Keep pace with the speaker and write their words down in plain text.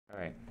All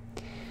right.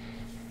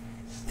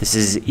 This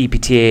is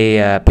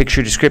EPTA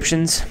picture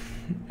descriptions.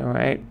 All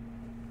right.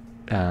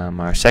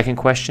 Our second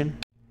question.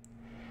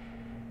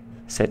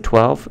 Set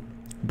 12.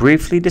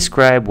 Briefly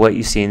describe what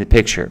you see in the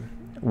picture.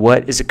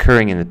 What is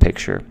occurring in the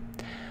picture?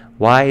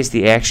 Why is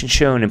the action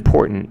shown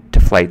important to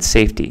flight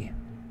safety?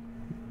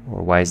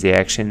 Or why is the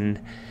action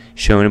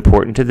shown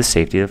important to the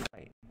safety of the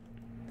flight?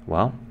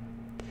 Well,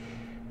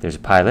 there's a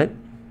pilot,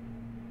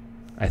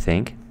 I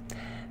think.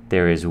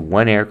 There is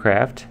one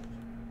aircraft,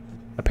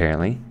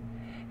 apparently,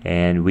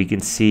 and we can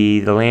see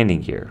the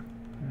landing gear.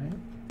 Right?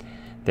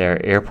 There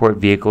are airport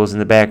vehicles in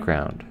the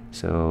background,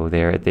 so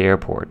they're at the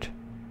airport,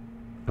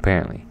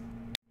 apparently.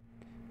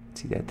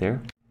 See that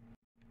there?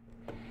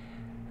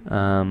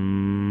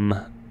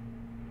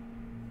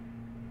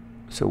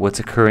 So what's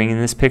occurring in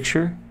this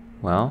picture?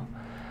 Well,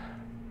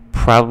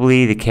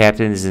 probably the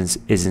captain is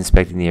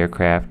inspecting the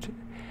aircraft.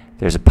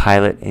 There's a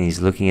pilot, and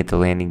he's looking at the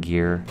landing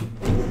gear,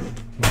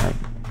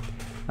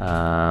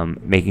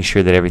 making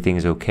sure that everything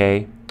is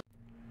okay.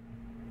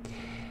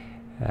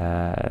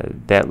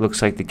 That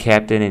looks like the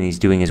captain, and he's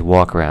doing his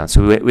walk around.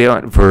 So we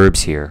want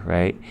verbs here,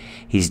 right?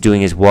 He's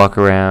doing his walk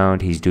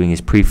around. He's doing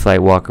his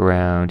pre-flight walk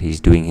around. He's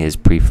doing his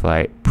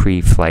pre-flight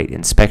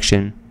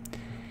inspection.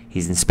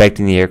 He's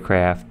inspecting the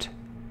aircraft.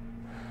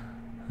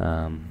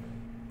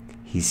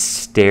 He's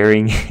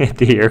staring at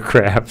the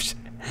aircraft.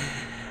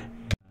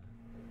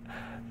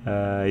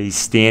 He's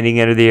standing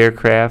under the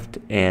aircraft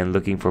and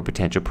looking for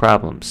potential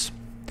problems.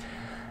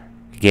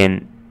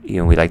 Again,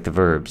 we like the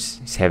verbs.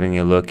 He's having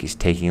a look, he's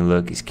taking a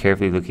look, he's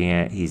carefully looking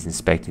at it, he's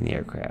inspecting the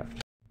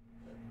aircraft.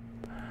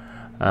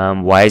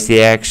 Why is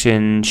the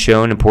action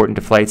shown important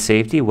to flight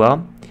safety?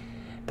 Well,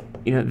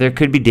 there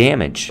could be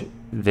damage.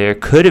 There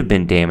could have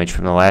been damage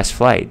from the last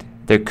flight.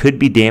 There could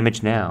be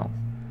damage now.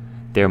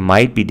 There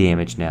might be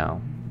damage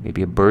now.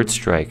 Maybe a bird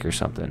strike or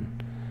something.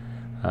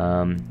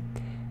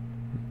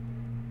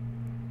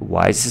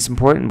 Why is this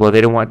important? Well,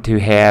 they don't want to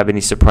have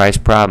any surprise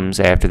problems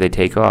after they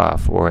take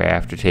off or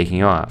after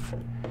taking off.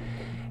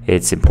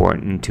 It's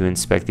important to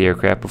inspect the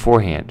aircraft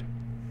beforehand.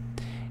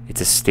 It's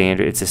a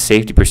standard, it's a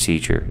safety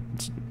procedure.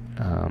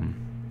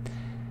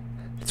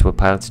 That's what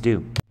pilots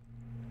do.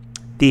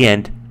 The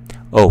end.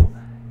 Oh,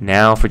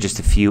 now for just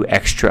a few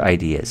extra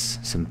ideas,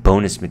 some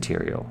bonus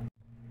material.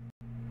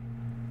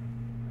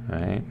 All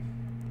right.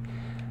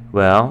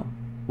 Well,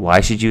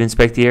 why should you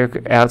inspect the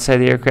outside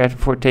the aircraft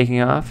before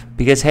taking off?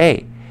 Because,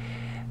 hey,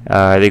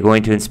 are they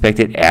going to inspect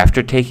it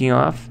after taking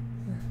off?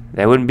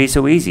 That wouldn't be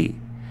so easy.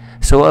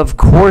 So, of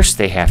course,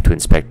 they have to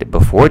inspect it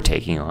before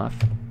taking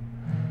off.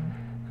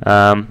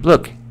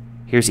 Look,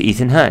 here's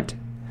Ethan Hunt.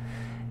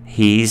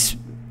 He's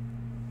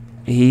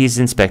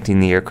inspecting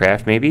the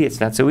aircraft. Maybe it's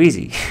not so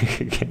easy.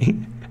 Okay.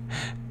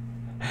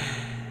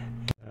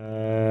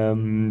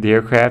 The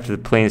aircraft, the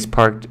plane is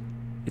parked.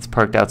 It's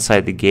parked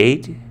outside the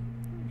gate.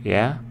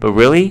 Yeah, but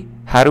really,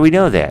 how do we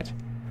know that?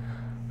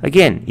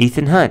 Again,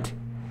 Ethan Hunt.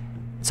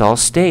 It's all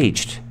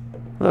staged.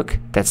 Look,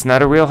 that's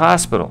not a real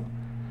hospital.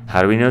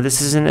 How do we know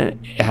this is an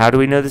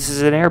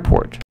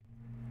airport?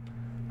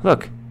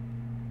 Look,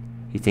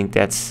 you think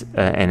that's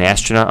an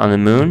astronaut on the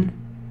moon?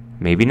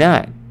 Maybe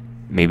not.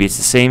 Maybe it's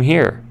the same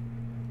here.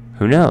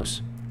 Who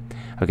knows?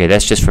 Okay,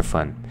 that's just for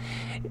fun.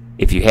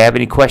 If you have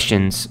any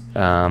questions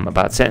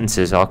about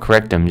sentences, I'll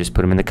correct them. Just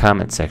put them in the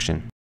comment section.